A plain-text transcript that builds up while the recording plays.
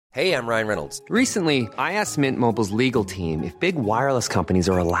Hey, I'm Ryan Reynolds. Recently, I asked Mint Mobile's legal team if big wireless companies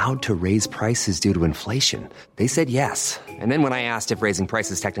are allowed to raise prices due to inflation. They said yes. And then when I asked if raising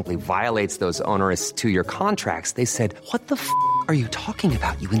prices technically violates those onerous two-year contracts, they said, "What the f*** are you talking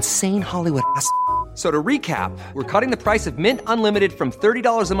about, you insane Hollywood ass?" So to recap, we're cutting the price of Mint Unlimited from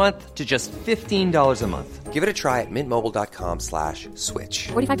 $30 a month to just $15 a month. Give it a try at mintmobile.com/switch.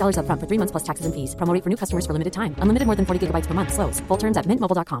 $45 up front for 3 months plus taxes and fees. Promo rate for new customers for limited time. Unlimited more than 40 gigabytes per month. Slows full terms at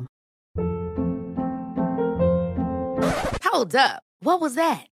mintmobile.com. Hold up. What was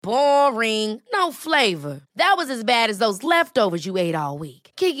that? Boring. No flavor. That was as bad as those leftovers you ate all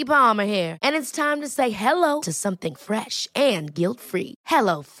week. Keke Palmer here, and it's time to say hello to something fresh and guilt-free.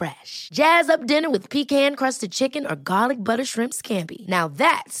 Hello Fresh. Jazz up dinner with pecan-crusted chicken or garlic butter shrimp scampi. Now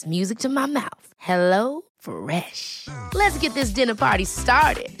that's music to my mouth. Hello Fresh. Let's get this dinner party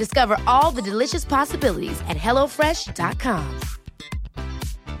started. Discover all the delicious possibilities at hellofresh.com.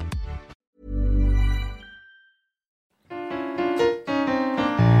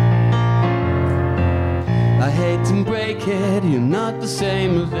 I hate to break it, you're not the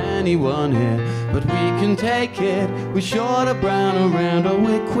same as anyone here, but we can take it. We're short or brown or round or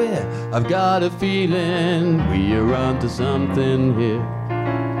we're queer. I've got a feeling we are onto something here.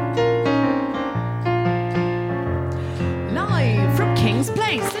 Live from King's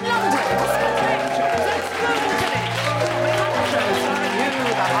Place in London.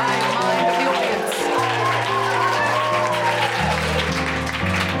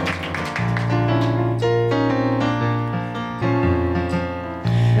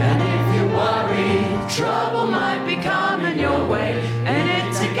 Trouble might be coming your way, and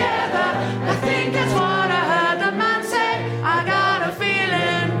it together. I think that's what I heard the man say. I got a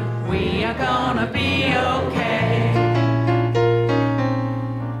feeling we are gonna be okay.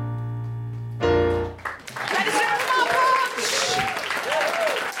 Ladies and gentlemen, Punch!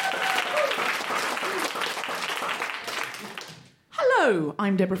 Hello,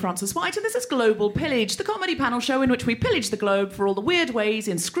 I'm Deborah Francis-White, and this is Global Pillage, the comedy panel show in which we pillage the globe for all the weird ways,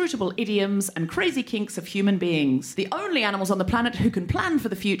 inscrutable idioms, and crazy kinks of human beings. The only animals on the planet who can plan for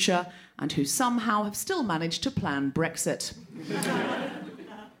the future, and who somehow have still managed to plan Brexit.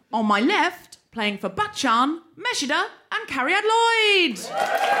 On my left, playing for Bachan, Meshida, and Carrie-Anne Lloyd.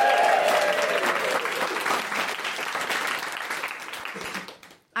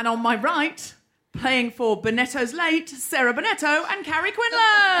 And on my right, playing for Bonetto's late, Sarah Bonetto and Carrie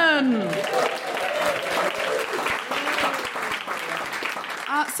Quinlan.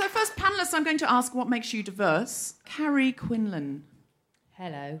 So first, panellists, I'm going to ask what makes you diverse. Carrie Quinlan.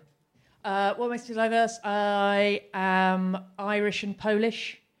 Hello. What makes me diverse? I am Irish and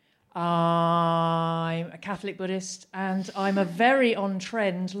Polish. I'm a Catholic Buddhist, and I'm a very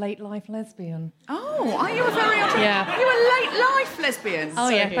on-trend late-life lesbian. Oh, are you a very on-trend? Yeah. You're a late-life lesbian. Oh,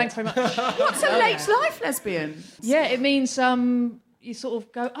 yeah, thanks very much. What's a late-life lesbian? Yeah, it means you sort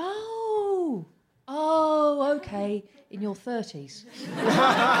of go, okay, in your 30s.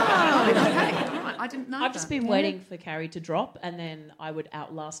 Oh, okay. Right, I didn't know I've that. just been waiting for Carrie to drop, and then I would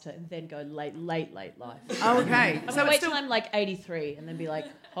outlast her and then go late life. Oh, okay. So wait till I'm like 83 and then be like,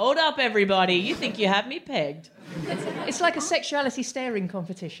 hold up, everybody, you think you have me pegged. It's like a sexuality staring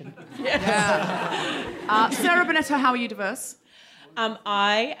competition. Sarah Bonetto, how are you diverse?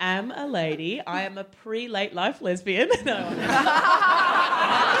 I am a lady. I am a pre-late life lesbian. No.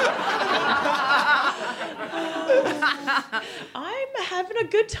 I'm having a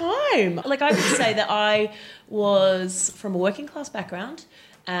good time. Like, I would say that I was from a working class background,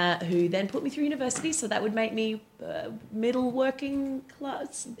 who then put me through university, so that would make me middle working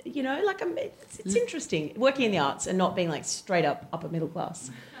class, you know, like it's interesting working in the arts and not being like straight up upper middle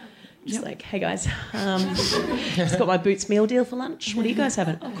class. Just like, hey guys, just got my Boots meal deal for lunch. What are you guys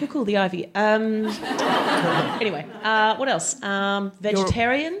having? Oh, cool, the Ivy. Anyway, what else?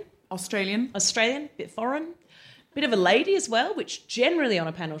 Vegetarian. You're Australian, bit foreign. Bit of a lady as well, which generally on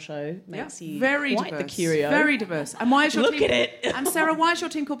a panel show makes you very quite diverse. the curio. Very diverse. And why is your Look team... at it. And Sarah, why is your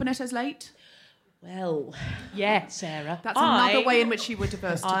team called Bonetto's Late? Well, yeah, Sarah. That's another way in which you were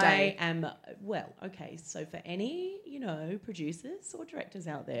diverse today. I am, well, okay, so for any, you know, producers or directors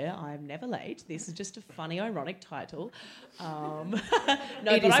out there, I'm never late. This is just a funny, ironic title. No,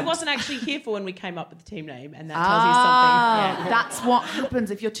 but I wasn't actually here for when we came up with the team name, and that tells you something. Yeah. That's what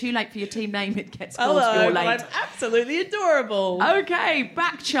happens. If you're too late for your team name, it gets called Hello, you're late. I'm absolutely adorable. Okay,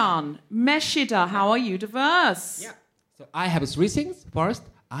 Bachan, Meshida, how are you diverse? Yeah. So I have three things. First,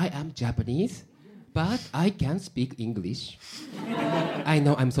 I am Japanese, but I can speak English. I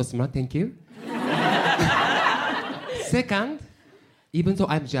know I'm so smart, thank you. Second, even though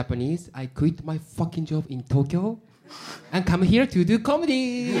I'm Japanese, I quit my fucking job in Tokyo and come here to do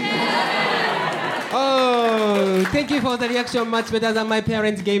comedy. Oh, thank you for the reaction, much better than my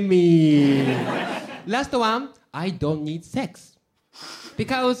parents gave me. Last one, I don't need sex.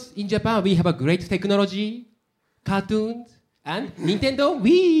 Because in Japan we have a great technology, cartoons, and Nintendo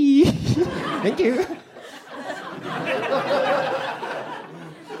Wii. Thank you.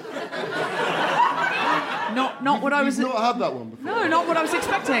 Not what I was... You've not had that one before. No, not what I was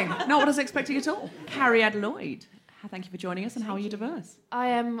expecting. Not what I was expecting at all. Carrie Lloyd, thank you for joining us, and how are you diverse? I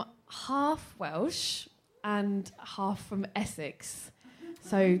am half Welsh and half from Essex.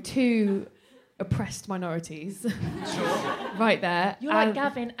 So 2 oppressed minorities. Right there. You're like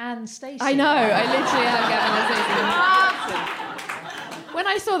Gavin and Stacey. I know, I literally am Gavin and Stacey. When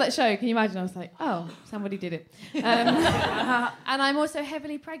I saw that show, can you imagine? I was like, oh, somebody did it. And I'm also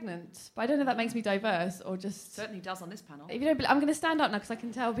heavily pregnant. But I don't know if that makes me diverse or just... Certainly does on this panel. If you don't believe, I'm going to stand up now because I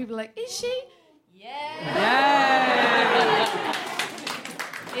can tell people are like, is she? Yeah.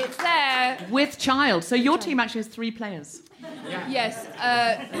 It's there. With child. So your team actually has 3 players. Yes.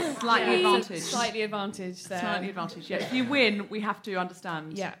 Slightly advantaged. Slightly advantaged there. Slightly advantaged, yeah. If you win, we have to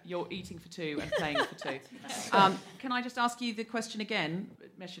understand you're eating for 2 and playing for 2. Can I just ask you the question again,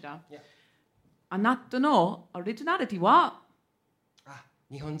 Meshida? Yeah. あなたの originality は?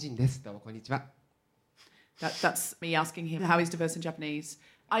 日本人です。どうもこんにちは。 That's me asking him how he's diverse in Japanese.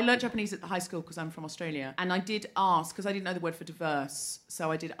 I learnt Japanese at the high school because I'm from Australia. And I did ask, because I didn't know the word for diverse,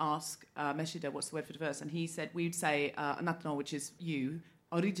 so I did ask Meshida, what's the word for diverse? And he said, we'd say anatano, which is you.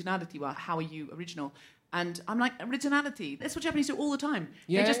 Originality wa, how are you original? And I'm like, originality. That's what Japanese do all the time.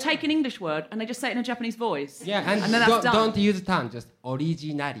 Yeah, they just take an English word and they just say it in a Japanese voice. Yeah, and then that's done. Don't use tongue, just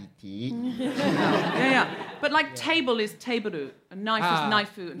originality. Yeah. But like table is teburu, and knife is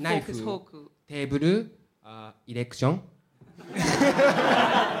naifu, and fork is hoku. Table, erection.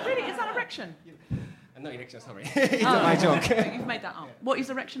 Really? Is that erection? No, erection, sorry. It's my joke. You've made that up. What is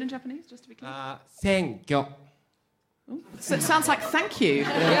erection in Japanese, just to be clear? 選挙. So it sounds like thank you.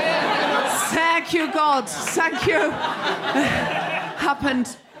 Thank you, God. Thank you.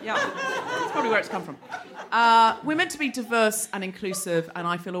 Happened. Yeah. That's probably where it's come from. We're meant to be diverse and inclusive, and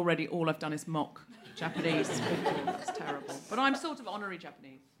I feel already all I've done is mock Japanese people. It's terrible. But I'm sort of honorary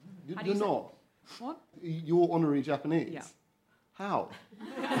Japanese. You're not. What? You're honorary Japanese? Yeah. How?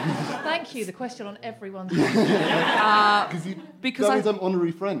 Thank you, the question on everyone's Because Because I'm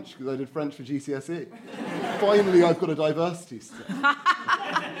honorary French, because I did French for GCSE. Finally, I've got a diversity stick.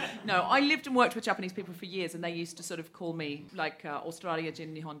 No, I lived and worked with Japanese people for years, and they used to sort of call me like Australia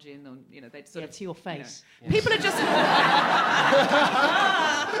Jin, Nihonjin, and they'd sort of to your face. People are just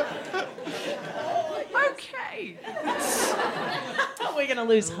okay. We're going to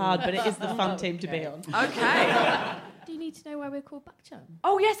lose hard, but it is the fun team to be on. Okay. Do you need to know why we're called Bakchan?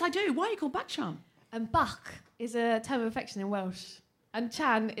 Oh yes, I do. Why are you called Bakchan? And Bak is a term of affection in Welsh, and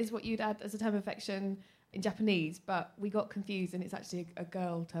Chan is what you'd add as a term of affection in Japanese, but we got confused and it's actually a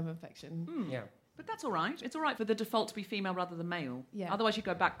girl term of affection. Yeah. But that's all right. It's all right for the default to be female rather than male. Yeah. Otherwise you'd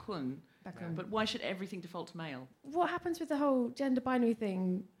go bakkun. Bakun. But why should everything default to male? What happens with the whole gender binary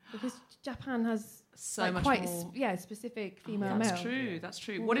thing? Because Japan has So like much quite more. specific female That's male. true. That's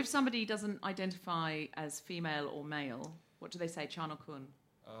true. What if somebody doesn't identify as female or male? What do they say? Chan or kun?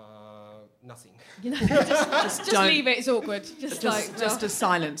 Nothing. You know, just don't- leave it. It's awkward. Just a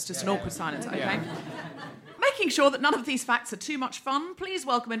silence, just an awkward silence. Okay. Making sure that none of these facts are too much fun, please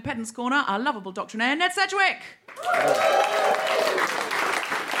welcome in Pedant's Corner our lovable doctrinaire, Ned Sedgwick.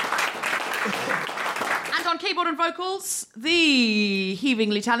 And on keyboard and vocals, the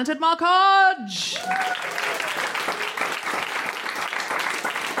heavingly talented Mark Hodge.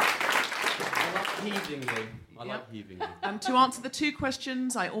 I like heavingly. To answer the 2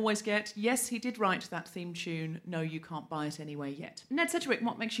 questions I always get, yes, he did write that theme tune. No, you can't buy it anyway yet. Ned Sedgwick,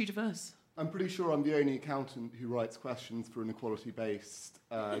 what makes you diverse? I'm pretty sure I'm the only accountant who writes questions for an equality-based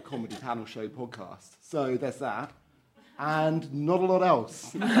comedy panel show podcast. So there's that. And not a lot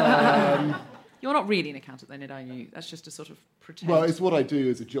else. You're not really an accountant then, Ned, are you? That's just a sort of pretend. Well, it's what I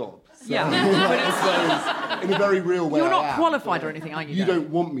do as a job. So Yeah. I suppose in a very real way You're not I am, qualified but or anything, are you? You though? don't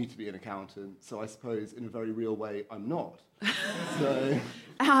want me to be an accountant, so I suppose in a very real way I'm not. So...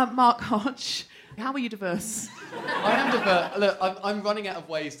 Mark Hodge, how are you diverse? I am diverse. Look, I'm running out of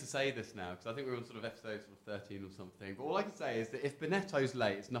ways to say this now, because I think we're on sort of episode 13 or something. But all I can say is that if Benetto's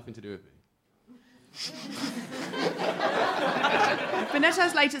late, it's nothing to do with me.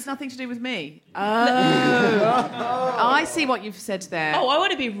 Benetto's late, it's nothing to do with me. Oh. I see what you've said there. Oh, I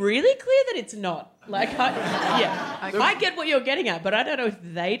want to be really clear that it's not. Like, I get what you're getting at, but I don't know if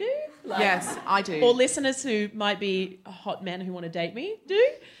they do. Like, yes, I do. Or listeners who might be hot men who want to date me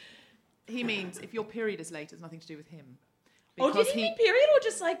do. He means if your period is late, it's nothing to do with him. Did he mean period or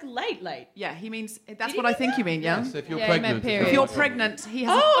just like late? Yeah, he means that's what I think you mean. Yeah. So if you're pregnant, If you're pregnant, he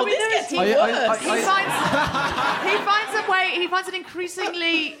has. This gets worse. He finds an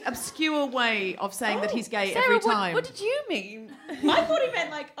increasingly obscure way of saying that he's gay Sarah, every time. What did you mean? I thought he meant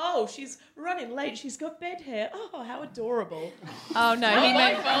like, she's running late. She's got bed hair. Oh, how adorable. Oh no, he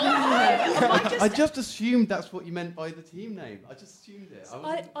meant. I just assumed that's what you meant by the team name. I just assumed it. I was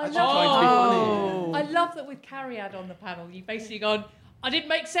I actually trying to be funny. I love that with Cariad on the panel, you've basically gone, I didn't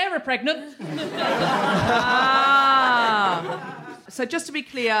make Sarah pregnant. So just to be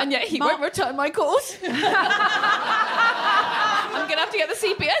clear... And yet he won't return my calls. I'm going to have to get the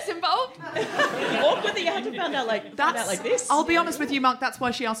CPS involved. Awkward that you had to find out like this. I'll be honest with you, Mark, that's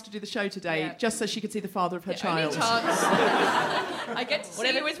why she asked to do the show today, just so she could see the father of her child. Only chance I get to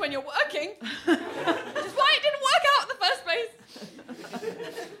see you is when you're working. Which is why it didn't work out in the first place.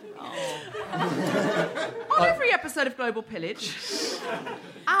 On every episode of Global Pillage,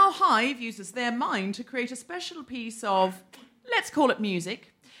 our hive uses their mind to create a special piece of, let's call it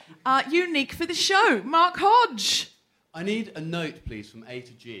music, unique for the show. Mark Hodge. I need a note, please, from A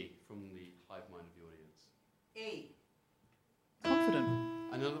to G from the hive mind of the audience. E. Confident.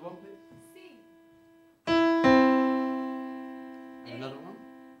 Another one, please. C. Another one.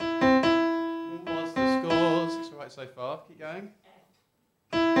 What's the scores? It's all right so far. Keep going.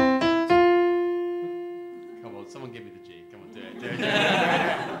 Come on, someone give me the G. Come on, do it.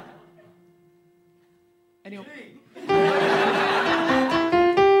 Anyone?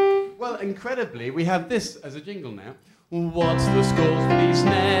 Well, incredibly, we have this as a jingle now. What's the scores, please,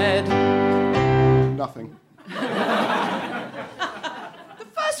 Ned? Nothing. The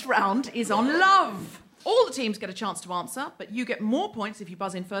first round is on love. All the teams get a chance to answer, but you get more points if you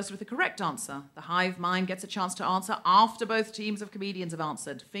buzz in first with the correct answer. The hive mind gets a chance to answer after both teams of comedians have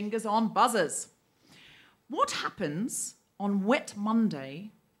answered. Fingers on buzzers. What happens on Wet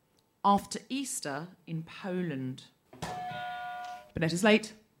Monday after Easter in Poland? Bonetta's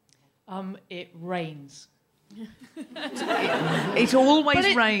late. It rains. It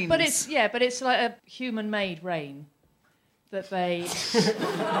always rains. But it's like a human-made rain that they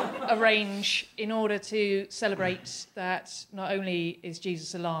arrange in order to celebrate that not only is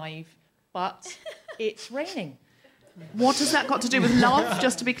Jesus alive, but it's raining. What has that got to do with love,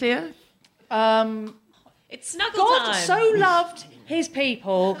 just to be clear? It's snuggle God time. so loved his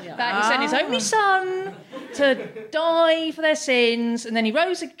people that he sent his only son to die for their sins, and then he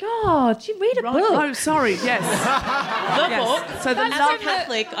rose again. God, you read a book. Oh, sorry, yes. The book. So the As a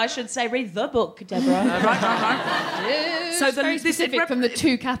Catholic, I should say read the book, Deborah. right. So very specific from the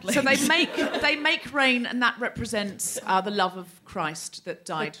two Catholics. So they make rain, and that represents the love of Christ that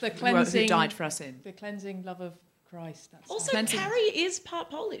died, The cleansing, who died for our sin. The cleansing love of Christ. That's Also, Cleansing. Carrie is part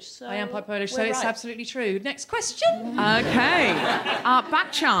Polish, so I am part Polish, so we're it's right. absolutely true. Next question. Okay.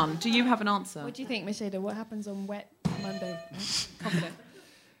 Bakchan, do you have an answer? What do you think, Machida? What happens on Wet Monday? Confident.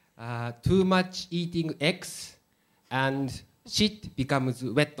 Too much eating eggs and shit becomes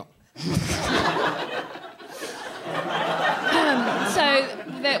wet. So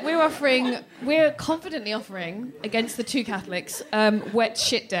we're confidently offering against the two Catholics Wet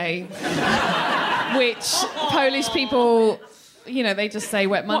Shit Day, which Polish people, they just say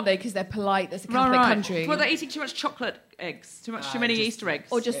Wet Monday because they're polite. There's a Catholic country. Well, they're eating too much chocolate eggs, too many Easter eggs.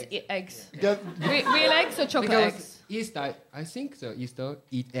 Or just eggs. Yeah, Real eggs or chocolate Because eggs? Easter, I think so. Easter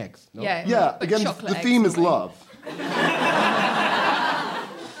eat eggs. No? yeah. But Again, chocolate the eggs theme is normally. love.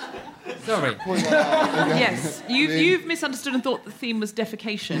 Sorry. Yes, you've misunderstood and thought the theme was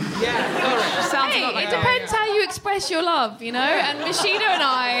defecation. Sounds a lot like It that. depends how you express your love, And Machida and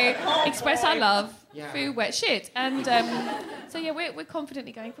I express our love through wet shit. And so we're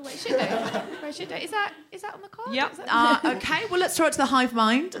confidently going for Wet Shit Day. Wet Shit Day. Is that on the card? Yep. Is that- Okay, well, let's throw it to the hive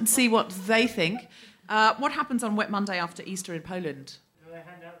mind and see what they think. What happens on Wet Monday after Easter in Poland? They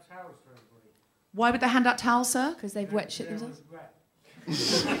hand out towels to everybody. Why would they hand out towels, sir? Because they've wet shit themselves.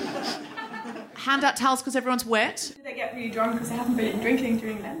 Hand out towels because everyone's wet? They get really drunk because they haven't been drinking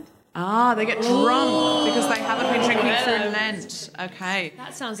during Lent. They get drunk because they haven't been drinking through Lent. Okay.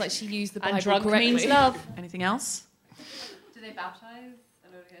 That sounds like she used the Bible And drunk correctly. means love. Anything else? Do they baptise a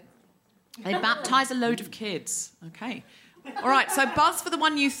load of kids? They baptise a load of kids. Okay. All right, so buzz for the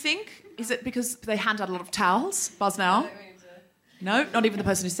one you think. Is it because they hand out a lot of towels? Buzz now. No, not even the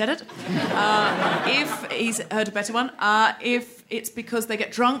person who said it. If he's heard a better one. If it's because they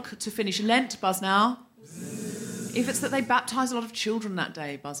get drunk to finish Lent, buzz now. If it's that they baptise a lot of children that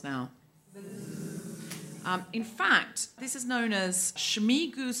day, buzz now. In fact, this is known as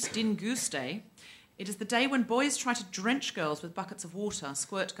Śmigus Din Guste. It is the day when boys try to drench girls with buckets of water,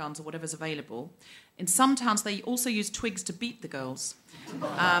 squirt guns, or whatever's available. In some towns, they also use twigs to beat the girls.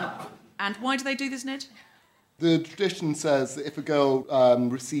 And why do they do this, Ned? The tradition says that if a girl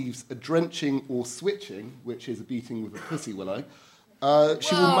receives a drenching or switching, which is a beating with a pussy willow,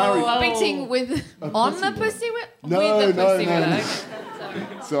 she will marry... Beating with... on the pussy willow? No, with the pussy willow.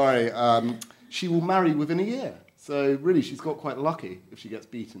 no. Sorry. She will marry within a year. So really, she's got quite lucky if she gets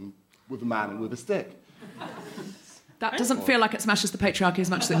beaten with a man and with a stick. That doesn't feel like it smashes the patriarchy as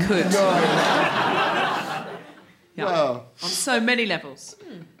much as it could. Yeah. Well. On so many levels.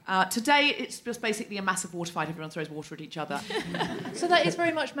 Today, it's just basically a massive water fight. Everyone throws water at each other. So that is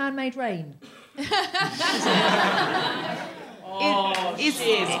very much man-made rain. She is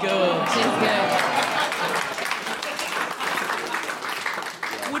good. She's good.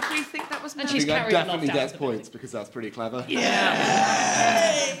 Would we think that was... And she's that carried definitely aloft gets out. points because that's pretty clever.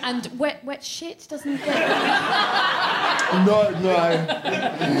 Yeah. And wet shit doesn't get... No.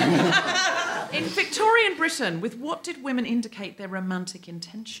 In Victorian Britain, with what did women indicate their romantic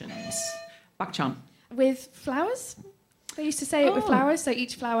intentions? Bakchan. With flowers? They used to say it with flowers, so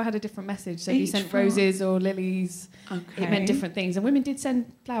each flower had a different message. So if you Each sent flower. roses or lilies, it meant different things. And women did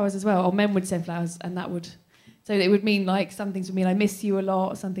send flowers as well, or men would send flowers, and that would... So it would mean, like, some things would mean I miss you a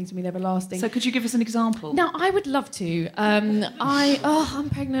lot, some things would mean everlasting. So could you give us an example? Now, I would love to. I'm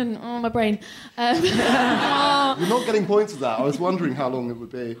pregnant. Oh, my brain. You're not getting points for that. I was wondering how long it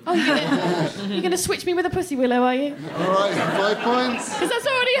would be. Oh, you're going to switch me with a pussy willow, are you? All right, 5 points. Because that's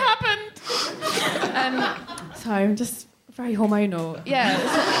already happened. Sorry, I'm just very hormonal. Yeah.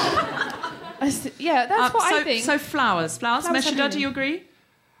 That's what I think. So flowers. Flowers Meshida, have do you agree?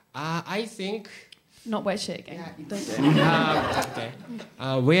 I think Not wet shit again.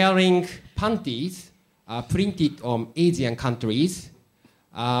 wearing panties printed on Asian countries,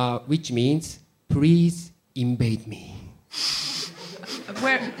 which means please invade me.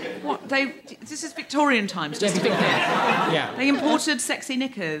 This is Victorian times, just to be clear. Yeah. They imported sexy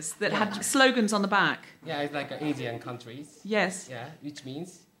knickers that had slogans on the back. Yeah, it's like Asian countries. Yes. Yeah, which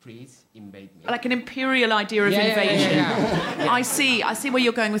means please invade me. Like an imperial idea of invasion. Yeah. I see where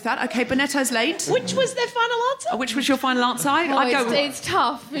you're going with that. Okay, Bonetto's late. Which was their final answer? Which was your final answer? I'd go with... It's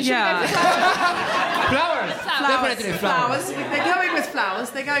tough. We should Yeah. go for flowers. Definitely flowers.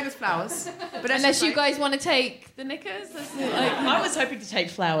 They're going with flowers. But Unless you guys want to take the knickers. That's like... I was hoping to take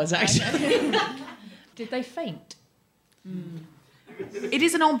flowers, actually. Did they faint? It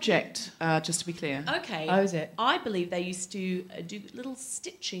is an object, just to be clear. Okay. Oh, is it? I believe they used to do little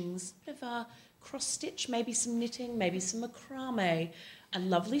stitchings, bit of a cross stitch, maybe some knitting, maybe some macrame, a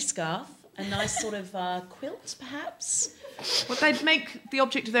lovely scarf, a nice sort of quilt, perhaps. Well, they'd make the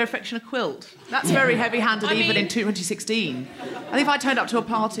object of their affection a quilt. That's very heavy-handed, even in 2016. I think if I turned up to a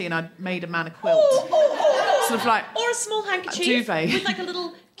party and I'd made a man a quilt, sort of like... Or a small handkerchief duvet. with like a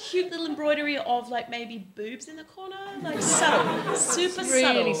little cute little embroidery of like maybe boobs in the corner, like subtle, super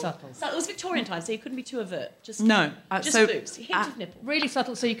Really subtle. It was Victorian times, so you couldn't be too overt. Just No. just So- boobs, hint of nipple, Really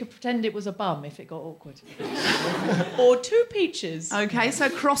subtle, so you could pretend it was a bum if it got awkward. or 2 peaches. Okay,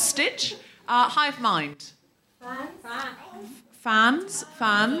 so cross-stitch. Hive mind. Fans.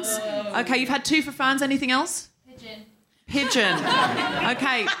 Okay, you've had 2 for fans. Anything else? Pigeon.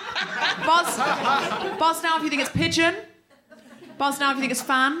 Okay. Buzz now if you think it's pigeon. Buzz now if you think it's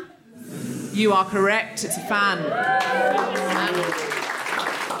fan. You are correct. It's a fan.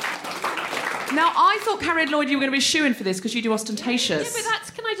 Now, I thought, Carrie Lloyd, you were going to be shoo-in for this because you do ostentatious. Yeah,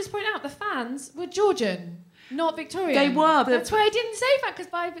 but can I just point out, the fans were Georgian, not Victorian. They were, but- That's why I didn't say that, because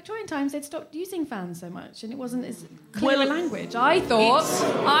by Victorian times they'd stopped using fans so much, and it wasn't as clear a language. I thought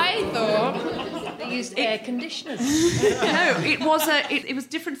They used air conditioners. No, it was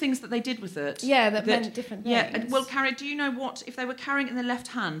different things that they did with it. Yeah, that meant different Yeah, things. well, Carrie, do you know what, if they were carrying it in their left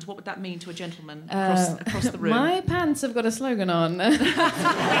hand, what would that mean to a gentleman across the room? My pants have got a slogan on.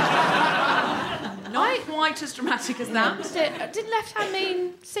 Not quite as dramatic as that. Did left hand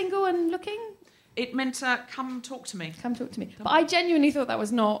mean single and looking? It meant, come talk to me. Come talk to me. But I genuinely thought that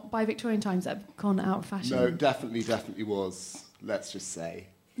was not, by Victorian times, that had gone out of fashion. No, definitely was. Let's just say.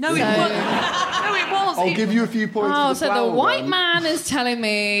 No, it was. No, it was. I'll give you a few points. Oh, for the so the flower white one. man is telling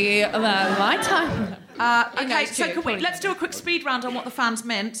me that my time... Okay, so let's do a quick speed round on what the fans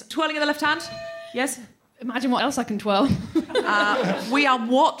meant. Twirling in the left hand? Yes? Imagine what else I can twirl. We are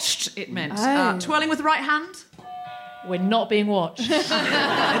watched, it meant. Oh. Twirling with the right hand? We're not being watched. It's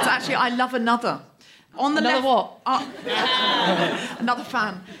actually, I love another. On the Another left, what? another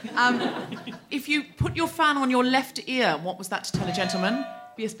fan. If you put your fan on your left ear, what was that to tell a gentleman?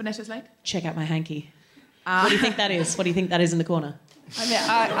 B.S. Bonetto's late? Check out my hanky. What do you think that is? What do you think that is in the corner? I mean,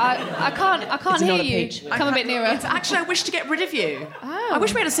 I can't It's hear not a you. pitch. Come a bit nearer. Actually, I wish to get rid of you. Oh. I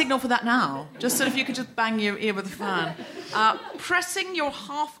wish we had a signal for that now. Just so if you could just bang your ear with a fan. Pressing your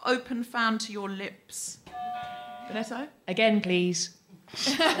half-open fan to your lips. Benetto? Again, please.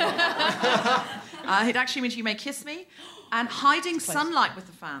 It actually means you may kiss me. And hiding sunlight with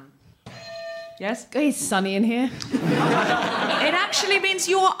the fan. Yes? It's sunny in here. It actually means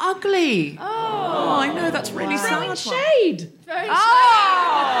you're ugly. Oh, I know, that's really sad. Shade.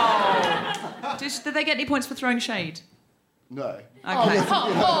 Oh! Did they get any points for throwing shade? No. Okay.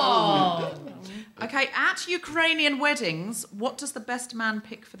 Okay, at Ukrainian weddings, what does the best man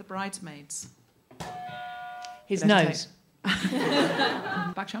pick for the bridesmaids? His nose.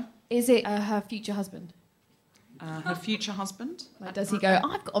 Bakshan? Is it her future husband? Her future husband? Like, does he go,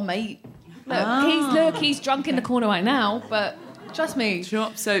 I've got a mate. Look, he's drunk in the corner right now, but trust me.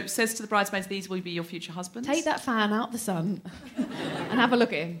 Sure. So says to the bridesmaids, these will be your future husbands. Take that fan out the sun and have a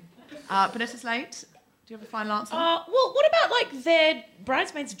look at him. Vanessa's late. Do you have a final answer? Well, what about like their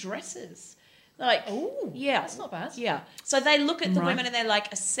bridesmaids' dresses? Like, yeah, That's not bad. yeah. So they look at the Right. women and they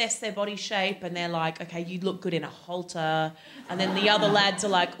like assess their body shape and they're like, okay, you look good in a halter, and then the other lads are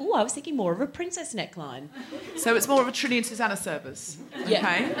like, oh, I was thinking more of a princess neckline. So it's more of a Trinity and Susanna service. Yeah.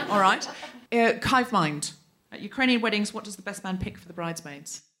 Okay, all right. Hive mind. At Ukrainian weddings, what does the best man pick for the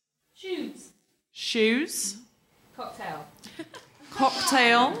bridesmaids? Shoes. Cocktail.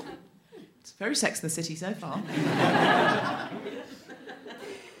 Cocktail. It's very Sex and the City so far.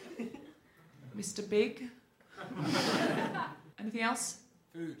 Mr. Big. Anything else?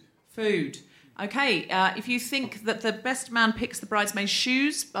 Food. Okay, if you think that the best man picks the bridesmaids'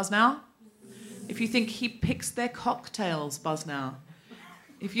 shoes, buzz now. If you think he picks their cocktails, buzz now.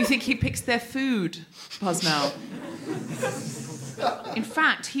 If you think he picks their food, buzz now. In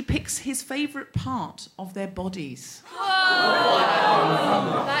fact, he picks his favourite part of their bodies.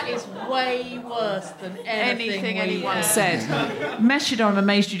 That is way worse than Anything anyone said. Meshida, I'm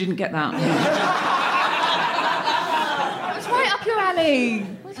amazed you didn't get that. It's right up your alley.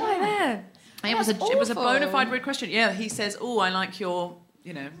 It's right there. It was a bona fide weird question. Yeah, he says, "Oh, I like your,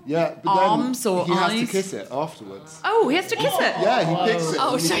 Yeah, but arms then or he has eyes." to kiss it afterwards. Oh, he has to kiss it. Yeah, he picks it.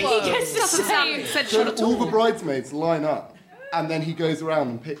 Oh, and so he gets to Doesn't sound say. consensual So at all all. the bridesmaids line up, and then he goes around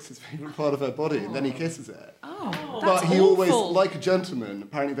and picks his favourite part of her body, and then he kisses it. Oh, But that's he always, awful. like a gentleman,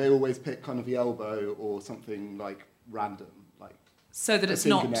 apparently they always pick kind of the elbow or something like random, like So that a it's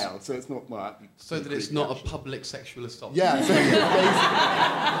not. fingernail. So it's not So that it's not a public sexual assault. Yeah, so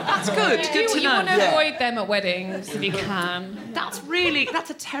That's good. Good to You know. want to avoid them at weddings if you can. That's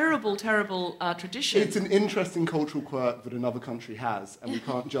a terrible, terrible tradition. it's an interesting cultural quirk that another country has, and we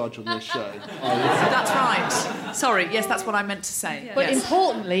can't judge on this show. That's right. Sorry, yes, that's what I meant to say. But Yes.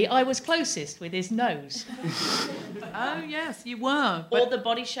 importantly, I was closest with his nose. Oh, yes, you were. Or the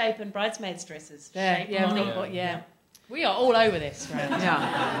body shape and bridesmaids' dresses. Shape and Yeah. We are all over this, right?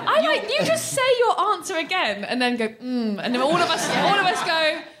 Yeah. I like you just say your answer again and then go and then all of us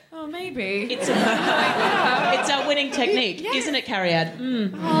go. Oh, maybe. It's our winning technique, isn't it, Cariad?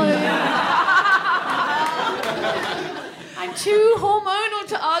 Oh, yeah. I'm too hormonal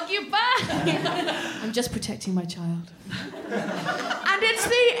to argue back. I'm just protecting my child. And it's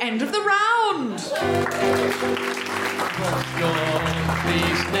the end of the round.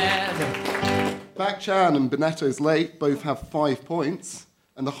 Please, Ned. Bakshan and Benetto's late both have 5 points,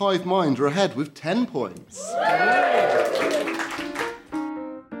 and the Hive Mind are ahead with 10 points.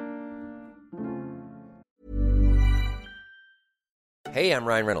 Hey, I'm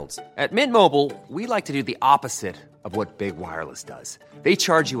Ryan Reynolds. At Mint Mobile, we like to do the opposite of what Big Wireless does. They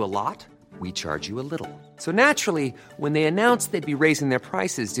charge you a lot, we charge you a little. So naturally, when they announced they'd be raising their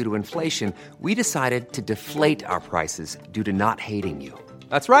prices due to inflation, we decided to deflate our prices due to not hating you.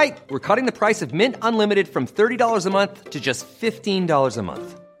 That's right. We're cutting the price of Mint Unlimited from $30 a month to just $15 a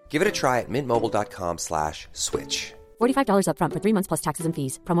month. Give it a try at mintmobile.com/switch. $45 upfront for 3 months plus taxes and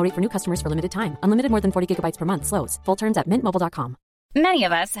fees. Promo rate for new customers for limited time. Unlimited more than 40 gigabytes per month. Slows full terms at mintmobile.com. Many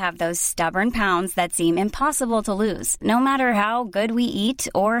of us have those stubborn pounds that seem impossible to lose, no matter how good we eat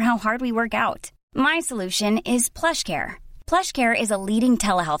or how hard we work out. My solution is PlushCare. PlushCare is a leading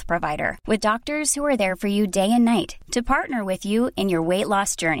telehealth provider with doctors who are there for you day and night to partner with you in your weight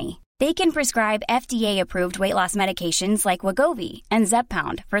loss journey. They can prescribe FDA-approved weight loss medications like Wegovy and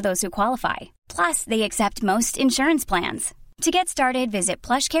Zepbound for those who qualify. Plus, they accept most insurance plans. To get started, visit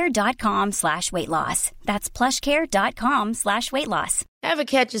plushcare.com/weightloss. That's plushcare.com/weightloss. Ever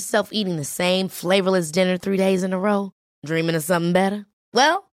catch yourself eating the same flavorless dinner 3 days in a row? Dreaming of something better?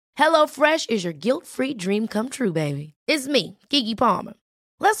 Well, HelloFresh is your guilt-free dream come true, baby. It's me, Keke Palmer.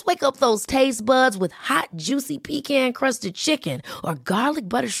 Let's wake up those taste buds with hot, juicy pecan-crusted chicken or garlic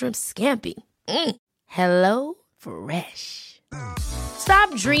butter shrimp scampi. Hello Fresh.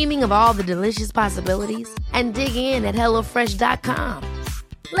 Stop dreaming of all the delicious possibilities and dig in at HelloFresh.com.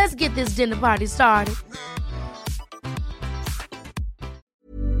 Let's get this dinner party started.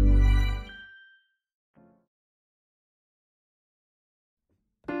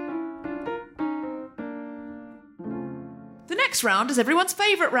 The next round is everyone's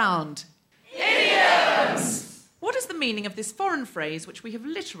favourite round. Idioms! What is the meaning of this foreign phrase which we have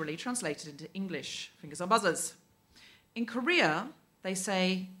literally translated into English? Fingers on buzzers. In Korea, they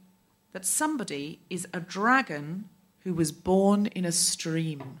say that somebody is a dragon who was born in a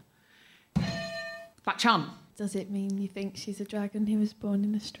stream. Bak Chan. Does it mean you think she's a dragon who was born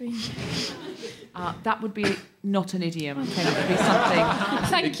in a stream? That would be not an idiom. That would be something.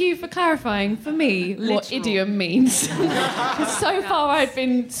 Thank you for clarifying for me what idiom means. Because so far I've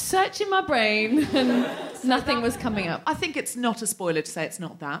been searching my brain and nothing was coming up. I think it's not a spoiler to say it's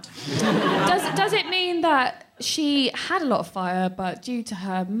not that. Does it mean that she had a lot of fire, but due to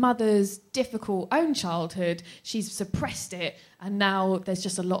her mother's difficult own childhood, she's suppressed it, and now there's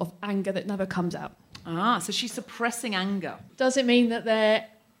just a lot of anger that never comes out? So she's suppressing anger. Does it mean that they're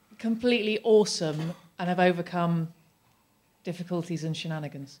completely awesome and have overcome difficulties and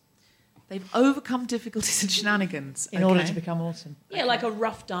shenanigans? They've overcome difficulties and shenanigans. In order to become awesome. Yeah, like a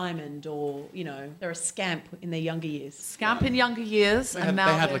rough diamond, or, they're a scamp in their younger years. Scamp in younger years, They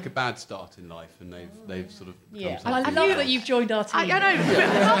had like a bad start in life, and they've sort of. I love that you've joined our team. I know.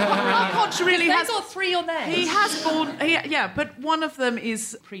 Mark Hodge really has got three on there. He has born. But one of them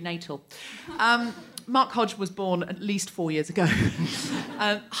is prenatal. Mark Hodge was born at least 4 years ago.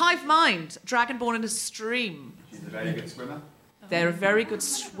 Hive mind, dragon born in a stream. Is a very good swimmer. They're a very good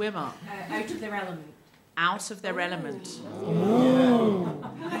swimmer. Out of their element. Out of their element. Ooh.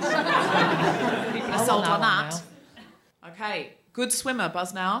 People are sold on that. Okay, good swimmer,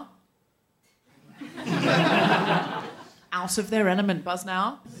 buzz now. Out of their element, buzz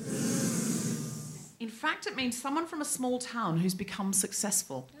now. In fact, it means someone from a small town who's become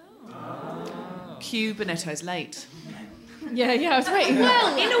successful. Cue Bonetto's late. Yeah, I was waiting.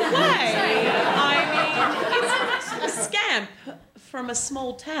 Well, in a way, I mean, it's a scamp from a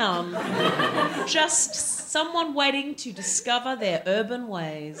small town. Just someone waiting to discover their urban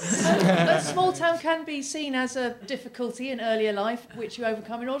ways. A small town can be seen as a difficulty in earlier life, which you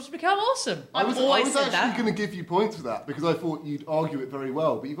overcome in order to become awesome. I was actually going to give you points for that, because I thought you'd argue it very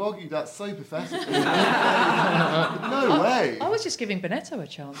well, but you've argued that so pathetically. No way. I was just giving Bonetto a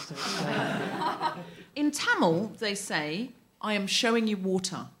chance to explain. In Tamil, they say, I am showing you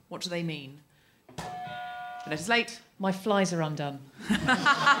water. What do they mean? Bonetto's late. My flies are undone.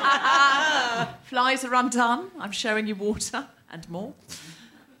 Flies are undone. I'm showing you water and more.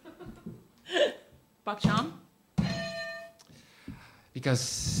 Bak Chan?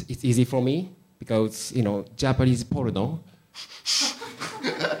 Because it's easy for me. Because, Japanese porno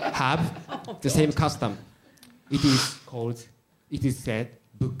have the same custom. It is said,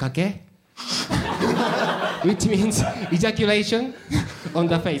 bukkake, which means ejaculation on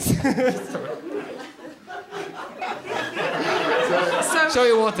the face. Show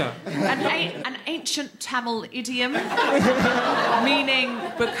you water. An ancient Tamil idiom meaning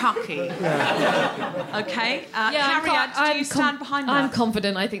bukkake. Okay. Harriet, do you stand behind that? I'm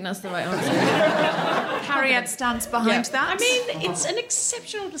confident. I think that's the right answer. Harriet stands behind that. I mean, it's an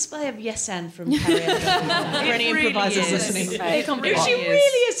exceptional display of yes and from Harriet. For any improvisers listening. She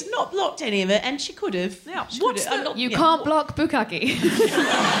really has not blocked any of it, and she could have. Yeah. You can't block bukkake.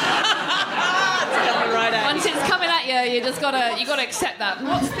 Once it's coming at you, you gotta accept that.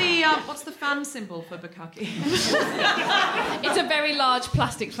 What's the fan symbol for bukkake? It's a very large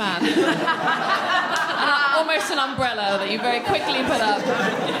plastic fan, almost an umbrella that you very quickly put up.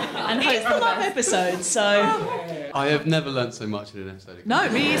 And it's a love episode, so. I have never learnt so much in an episode. No,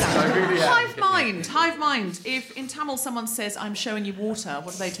 me either. Hive mind. If in Tamil someone says, I'm showing you water,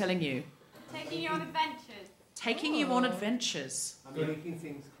 what are they telling you? Taking you on adventures. Taking you on adventures. I'm making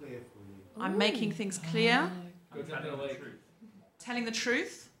things clear for you. I'm making things clear. Go jump in a lake. Telling the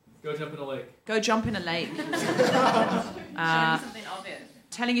truth. Go jump in a lake. Go jump in a lake. Showing something obvious.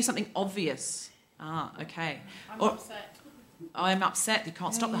 Telling you something obvious. Okay. I'm upset. I'm upset. You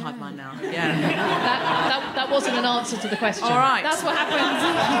can't stop the hive mind now. Yeah. That wasn't an answer to the question. All right. That's what happens.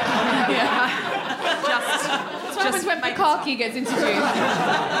 That's what happens when bukkake gets introduced.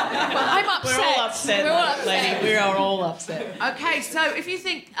 I'm upset. We're all upset, lady. We are all upset. Okay, so if you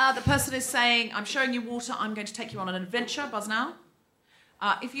think the person is saying, I'm showing you water, I'm going to take you on an adventure, buzz now.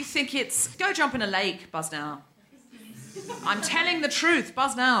 If you think it's go jump in a lake, buzz now. I'm telling the truth.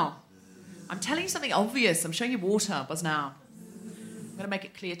 Buzz now. I'm telling you something obvious. I'm showing you water. Buzz now. I'm going to make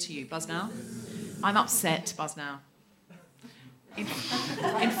it clear to you. Buzz now. I'm upset. Buzz now. In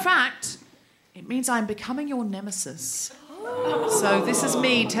fact, it means I'm becoming your nemesis. So this is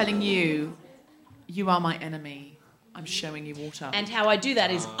me telling you, you are my enemy. I'm showing you water. And how I do that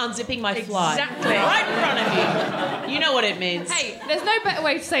is unzipping my fly. Exactly. Right in front of you. You know what it means. Hey, there's no better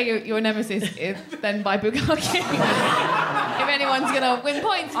way to say your nemesis than by bukkake. If anyone's going to win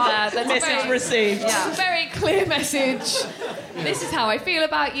points for that, that's message received. Yeah, very clear message. This is how I feel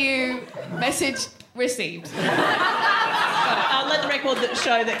about you. Message received. I'll let the record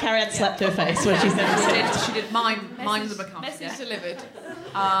show that Carrie had slapped her face when she said She did mime the bukkake. Message delivered.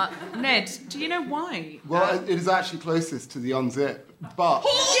 Ned, do you know why? Well, it is actually closest to the unzip, but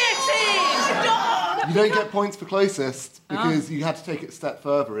Get in! you don't get points for closest because you had to take it a step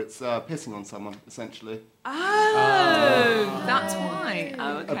further. It's pissing on someone, essentially. Oh, that's why.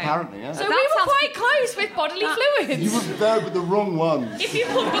 Oh, okay. Apparently, yeah. So we were quite close with bodily fluids. You were there with the wrong ones. If you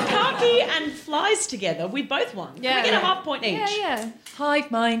put bukkake and flies together, we both won. Yeah. We get a half point each. Yeah.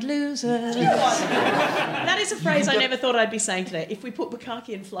 Hive mind losers. That is a phrase I never thought I'd be saying today. If we put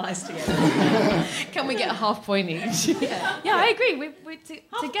bukkake and flies together. Can we get a half point each? Yeah, I agree. We're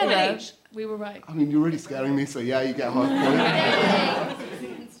together. point each. We were right. I mean, you're really scaring me, so yeah, you get a half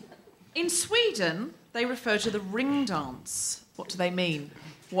point. In Sweden, they refer to the ring dance. What do they mean?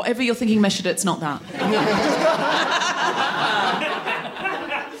 Whatever you're thinking, Meshada, it's not that.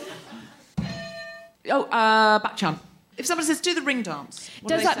 Bakchan. If someone says, do the ring dance, what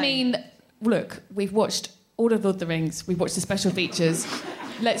Does do they that say? mean, look, we've watched all of Lord of the Rings, we've watched the special features,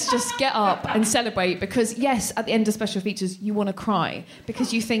 let's just get up and celebrate, because yes, at the end of special features, you want to cry,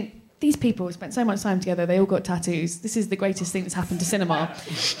 because you think, these people have spent so much time together, they all got tattoos, this is the greatest thing that's happened to cinema,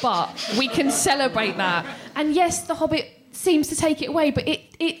 but we can celebrate that. And yes, The Hobbit seems to take it away, but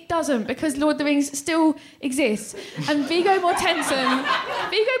it doesn't, because Lord of the Rings still exists. And Viggo Mortensen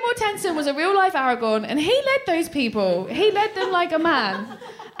was a real-life Aragorn, and he led those people. He led them like a man.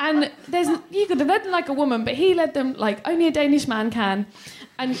 And you could have led them like a woman, but he led them like only a Danish man can.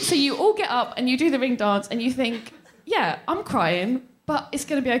 And so you all get up and you do the ring dance, and you think, yeah, I'm crying, but it's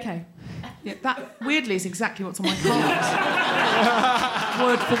going to be okay. Yeah, that, weirdly, is exactly what's on my card.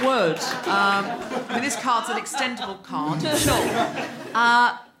 Word for word. This card's an extendable card. Sure.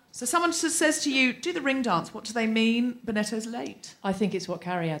 So someone says to you, do the ring dance. What do they mean? Bonetto's late. I think it's what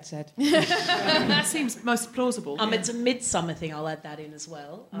Carrie had said. That seems most plausible. It's a midsummer thing. I'll add that in as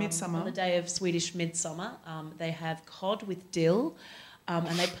well. Midsummer. On the day of Swedish midsummer, they have cod with dill.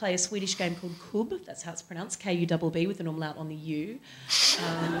 And they play a Swedish game called kubb. That's how it's pronounced. K-U-B-B with an umlaut on the U.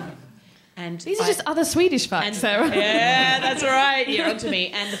 And these are just other Swedish facts, Sarah. Yeah, that's right. You're onto me.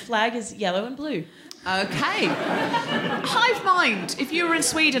 And the flag is yellow and blue. Okay. Hive mind. If you were in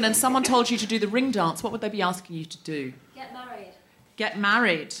Sweden and someone told you to do the ring dance, what would they be asking you to do? Get married. Get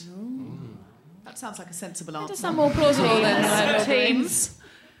married. That sounds like a sensible answer. That does sound more plausible than teams.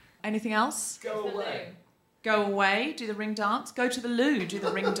 Anything else? Go away. Go away, do the ring dance. Go to the loo, do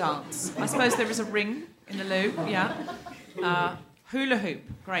the ring dance. I suppose there is a ring in the loo, yeah. Hula hoop,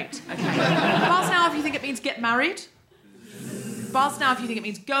 great, okay. Buzz now if you think it means get married. Buzz now if you think it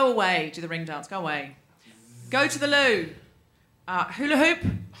means go away, do the ring dance, go away. Go to the loo. Hula hoop.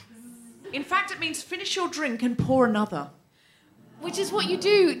 In fact, it means finish your drink and pour another. Which is what you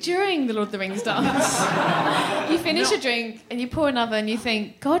do during the Lord of the Rings dance. You finish a drink and you pour another and you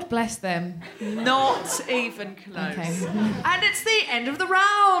think, God bless them. Not even close. Okay. And it's the end of the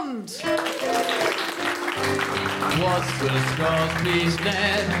round. What's the score, please,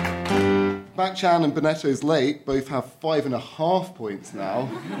 Ned? Bakchan and Bonetto's late both have 5.5 points now.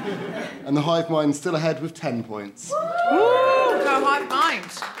 And the Hive Mind's still ahead with 10 points. Woo! Go Hive Mind.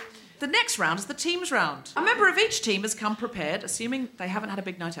 The next round is the teams round. A member of each team has come prepared, assuming they haven't had a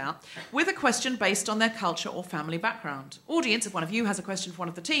big night out, with a question based on their culture or family background. Audience, if one of you has a question for one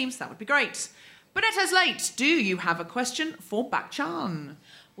of the teams, that would be great. Bonetto's late. Do you have a question for Bakchan?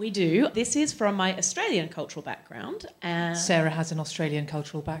 We do. This is from my Australian cultural background. Sarah has an Australian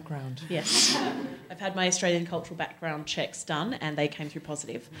cultural background. Yes. I've had my Australian cultural background checks done and they came through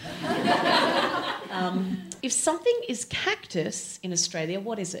positive. If something is cactus in Australia,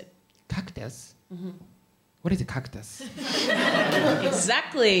 what is it? Cactus? Mm-hmm. What is a cactus?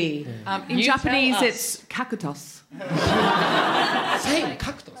 Exactly. In You Japanese, tell us. it's cactus. Say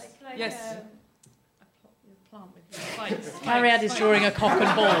cactus. Yes. Carrie is drawing a cock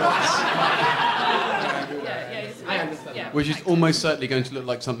and balls. I understand. Which is almost certainly going to look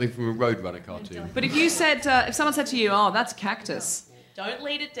like something from a Roadrunner cartoon. But if you said, if someone said to you, oh, that's cactus. Don't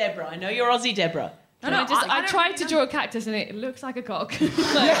lead it, Deborah. I know you're Aussie, Deborah. I tried to draw a cactus and it looks like a cock.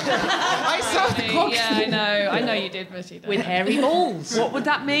 I saw the cock. Yeah, I know you did, Machida. With hairy balls. What would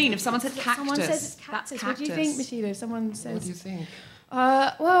that mean if someone said cactus? Someone says it's cactus. That's What do you think, cactus. Machida? If someone says... What do you think?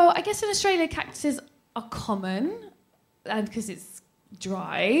 Well, I guess in Australia cactuses are common, and because it's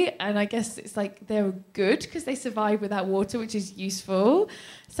dry, and I guess it's like they're good because they survive without water, which is useful.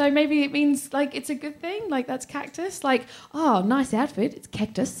 So maybe it means like it's a good thing. Like that's cactus. Like, oh, nice outfit. It's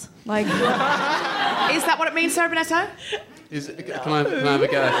cactus. Like, is that what it means, Sarah Bonetto? Can I have a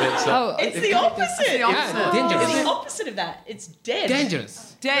go if it's... It's the opposite. Yeah, dangerous. It's the opposite of that. It's dead.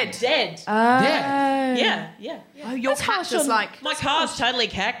 Dangerous. Dead. Dead. yeah. Oh, your cactus like... My car's totally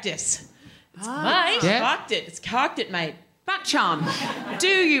cactus. Mate. It's carked it, mate. Bak-chan, do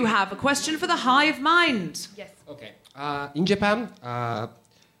you have a question for the hive mind? Yes. Okay. In Japan,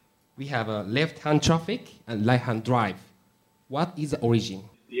 we have a left-hand traffic and right-hand drive. What is the origin?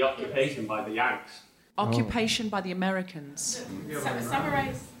 The occupation by the Yanks. Occupation by the Americans.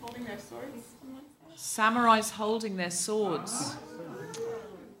 Samurais holding their swords. Samurais holding their swords.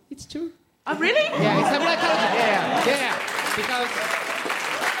 It's true. Oh, really? Yeah, it's samurai culture. Yeah.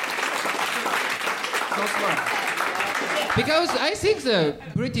 Because I think the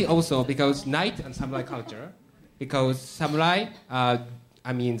British also, because knight and samurai culture, because samurai, how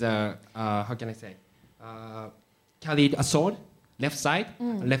can I say, carried a sword, left side,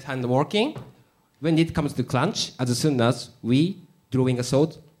 left hand working. When it comes to crunch, as soon as we drawing a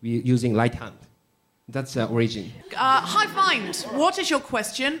sword, we using right hand. That's the origin. Hive mind, what is your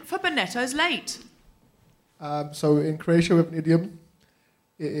question for Bonetto's late? So in Croatia with an idiom,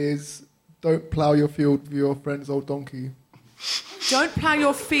 it is don't plough your field with your friend's old donkey. Don't plough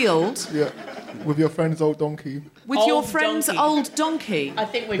your field. Yeah, with your friend's old donkey. With your friend's old donkey. I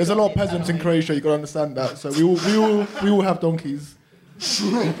think there's a lot of peasants in Croatia. You got to understand that. So we all have donkeys.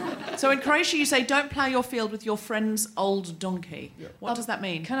 So in Croatia, you say don't plough your field with your friend's old donkey. Yeah. What does that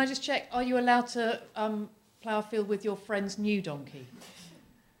mean? Can I just check? Are you allowed to plough a field with your friend's new donkey?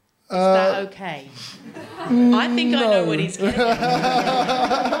 Is that okay? I think I know what he's getting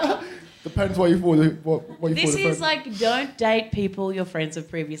at. Depends what you for. What you This for the is friend. like don't date people your friends have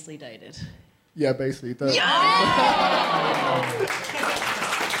previously dated. Yeah, basically. Don't.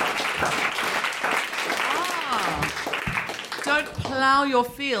 Don't plough your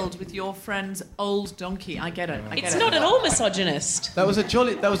field with your friend's old donkey. I get it. It's not at all misogynist. That was a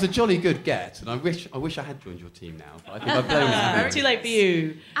jolly good get, and I wish I had joined your team now. But I think I've blown it. Too late for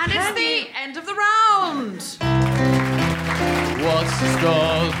you. And it's the end of the round. What's the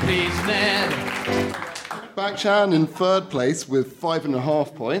score, please, Ned? Bak-chan in third place with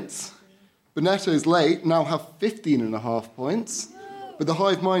 5.5 points. Bonetto's late now have 15.5 points, but the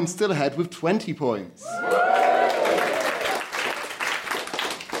hive mind still ahead with 20 points.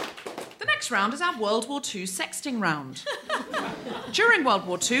 The next round is our World War II sexting round. During World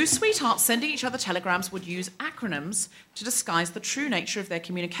War II, sweethearts sending each other telegrams would use acronyms to disguise the true nature of their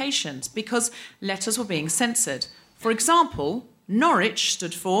communications because letters were being censored. For example, Norwich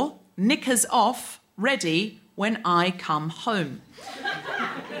stood for knickers off, ready when I come home.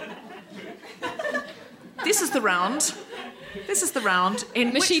 This is the round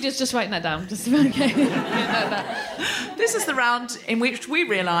in which... Mashida's just writing that down. Just okay. This is the round in which we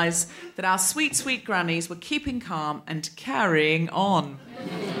realise that our sweet, sweet grannies were keeping calm and carrying on.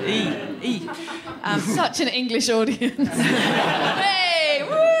 Such an English audience. Hey,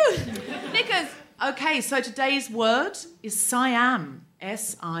 woo! Knickers. Okay, so today's word is Siam.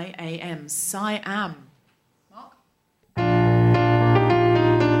 S-I-A-M. Siam. Mark?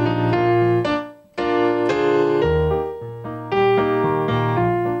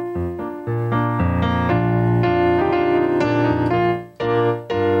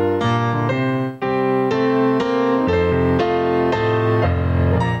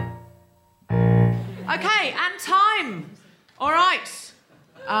 Okay, and time. All right.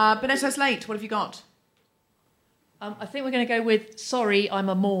 Bonetto's late. What have you got? I think we're going to go with sorry, I'm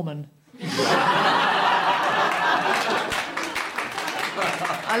a Mormon.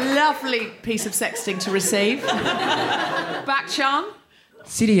 A lovely piece of sexting to receive. Bak-chan?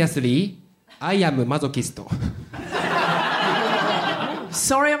 Seriously, I am a masochist.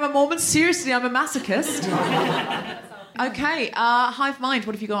 Sorry, I'm a Mormon. Seriously, I'm a masochist. Okay, hive mind,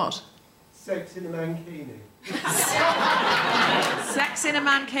 what have you got? Sex in a mankini. Sex in a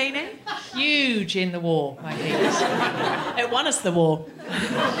mankini? Huge in the war, mankinis. It won us the war.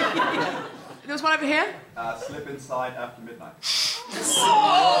 There was one over here. Slip inside after midnight.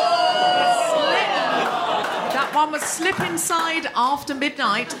 That one was slip inside after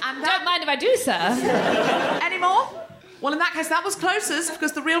midnight. And Don't mind if I do, sir. Any more? Well, in that case, that was closest,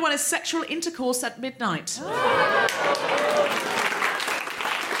 because the real one is sexual intercourse at midnight.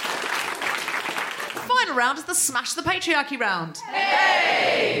 Final round is the Smash the Patriarchy round.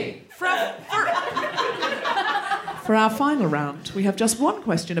 Hey! For our final round, we have just one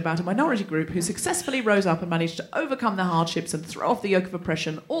question about a minority group who successfully rose up and managed to overcome their hardships and throw off the yoke of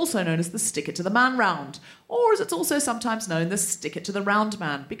oppression, also known as the Stick It to the Man round, or as it's also sometimes known, the Stick It to the Round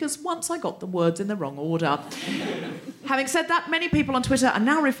Man, because once I got the words in the wrong order. Having said that, many people on Twitter are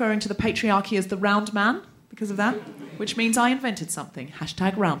now referring to the patriarchy as the Round Man because of that, which means I invented something.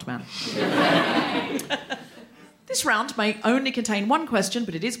 #RoundMan. This round may only contain one question,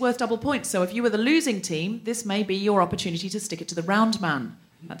 but it is worth double points. So if you were the losing team, this may be your opportunity to stick it to the round man.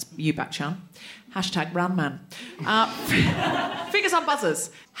 That's you, Bakshan. #roundman. Fingers on buzzers.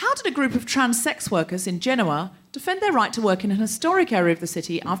 How did a group of trans sex workers in Genoa defend their right to work in an historic area of the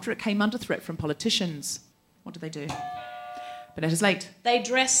city after it came under threat from politicians? What did they do? Bonetta's late. They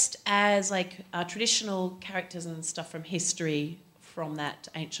dressed as traditional characters and stuff from history from that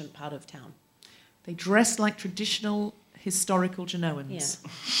ancient part of town. They dressed like traditional historical Genoans.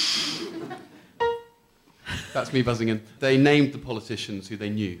 Yeah. That's me buzzing in. They named the politicians who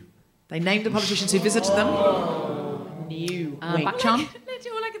they knew. They named the politicians who visited them. New. Bakshan?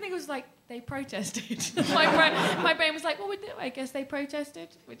 All I can think was they protested. my brain was like, what would they do? I guess they protested.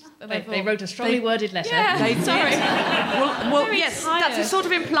 They wrote a strongly worded letter. Yeah, they did. Sorry. Well yes, that's sort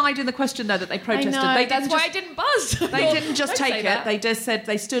of implied in the question, though, that they protested. I know, that's why I didn't buzz. They didn't just Don't take say it. that. They just said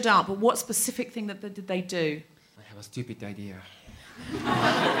they stood up. But what specific thing did they do? I have a stupid idea.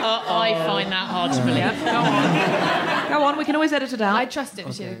 I find that hard to believe. Go on, we can always edit it out. I trust it.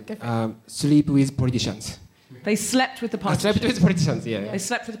 Okay. Sleep with politicians. They slept with the politicians. Slept with politicians, yeah. They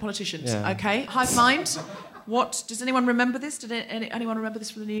slept with the politicians. Yeah. Okay. Hive mind. What does anyone remember this? Did anyone remember this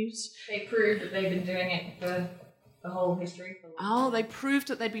from the news? They proved that they've been doing it for the whole history. They proved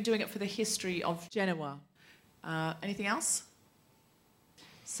that they'd been doing it for the history of Genoa. Anything else?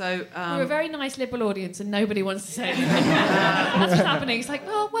 So we're a very nice liberal audience, and nobody wants to say anything. That's what's happening. It's like,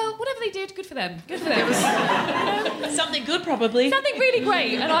 well, whatever they did, good for them. Good for them. Something good, probably. Something really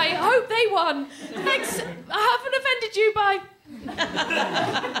great, and I hope they won. Thanks. I haven't offended you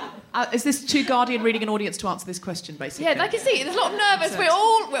by. Is this two Guardian reading an audience to answer this question, basically? Yeah, I can see. There's a lot of nervous. We're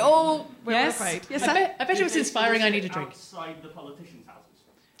all afraid. Yes, I bet it was inspiring. I need a drink. Outside the politicians' houses.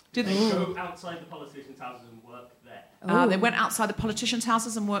 Did they go outside the politicians' houses and work there? They went outside the politicians'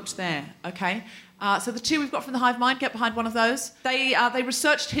 houses and worked there. Okay. So the two we've got from the Hive Mind, get behind one of those. They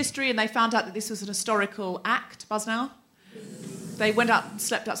researched history and they found out that this was an historical act. Buzz now. They went out and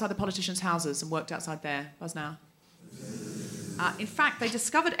slept outside the politicians' houses and worked outside there. Buzz now. In fact, they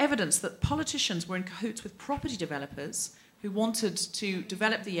discovered evidence that politicians were in cahoots with property developers who wanted to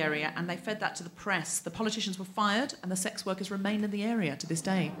develop the area, and they fed that to the press. The politicians were fired and the sex workers remain in the area to this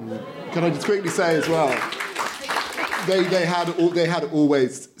day. Can I just quickly say as well, they had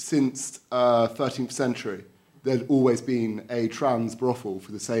always, since 13th century, there'd always been a trans brothel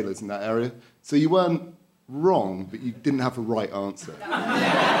for the sailors in that area. So you weren't wrong, but you didn't have the right answer.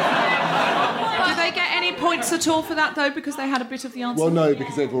 Did they get any points at all for that, though, because they had a bit of the answer? Well, no,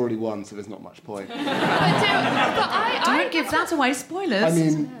 because they've already won, so there's not much point. Don't give that away, spoilers. I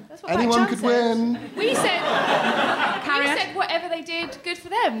mean, anyone could win. We said whatever they did, good for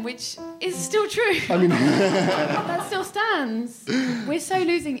them, which is still true. I mean, that still stands. We're so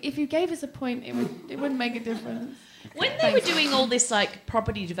losing. If you gave us a point, it wouldn't make a difference. When they were doing all this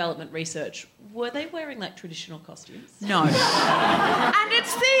property development research, were they wearing traditional costumes? No. And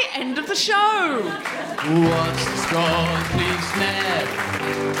it's the end of the show. What's the score, please, Ned?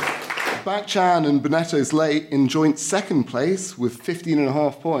 Bakshan and Bonetto's late in joint second place with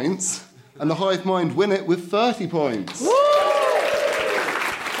 15.5 points, and the Hive Mind win it with 30 points. Woo!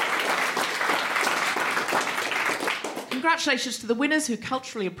 Congratulations to the winners who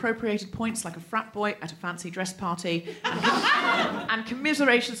culturally appropriated points like a frat boy at a fancy dress party, and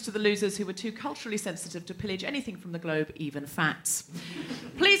commiserations to the losers who were too culturally sensitive to pillage anything from the globe, even facts.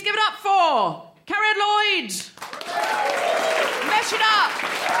 Please give it up for Carrie Lloyd, Mesh It Up,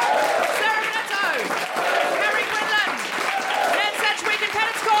 Sarah Bonetto, Harry Quinlan, Ned Sedgwick and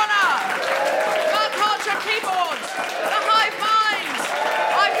Kenneth's Corner, Mark Hodge on keyboards, The Hive Mind.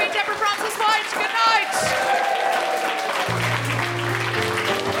 I've been Deborah Francis White. Good night.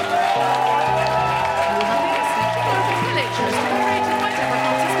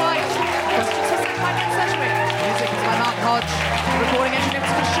 Recording engineer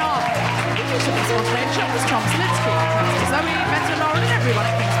was Chris Sharp. Producer for Spontaneous Show was Tom Slinsky. Thanks to Zoe, Mentor Lauren, and everyone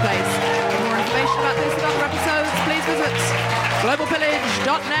at King's Place. For more information about this and other episodes, please visit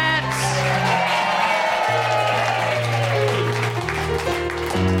globalpillage.net.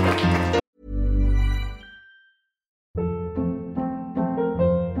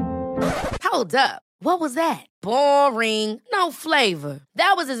 Hold up. What was that? Boring. No flavor.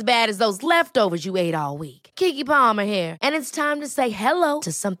 That was as bad as those leftovers you ate all week. Keke Palmer here, and it's time to say hello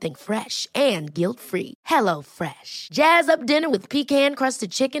to something fresh and guilt-free. Hello Fresh. Jazz up dinner with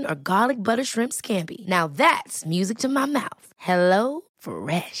pecan-crusted chicken or garlic butter shrimp scampi. Now that's music to my mouth. Hello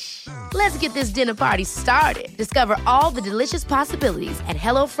Fresh. Let's get this dinner party started. Discover all the delicious possibilities at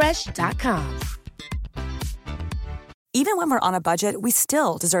hellofresh.com. Even when we're on a budget, we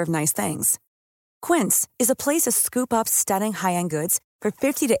still deserve nice things. Quince is a place to scoop up stunning high-end goods for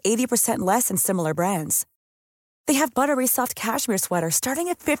 50 to 80% less than similar brands. They have buttery soft cashmere sweaters starting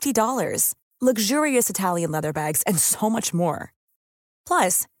at $50, luxurious Italian leather bags, and so much more.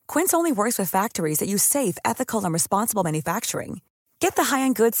 Plus, Quince only works with factories that use safe, ethical, and responsible manufacturing. Get the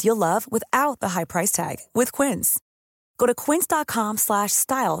high-end goods you'll love without the high price tag with Quince. Go to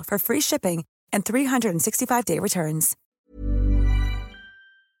quince.com/style for free shipping and 365-day returns.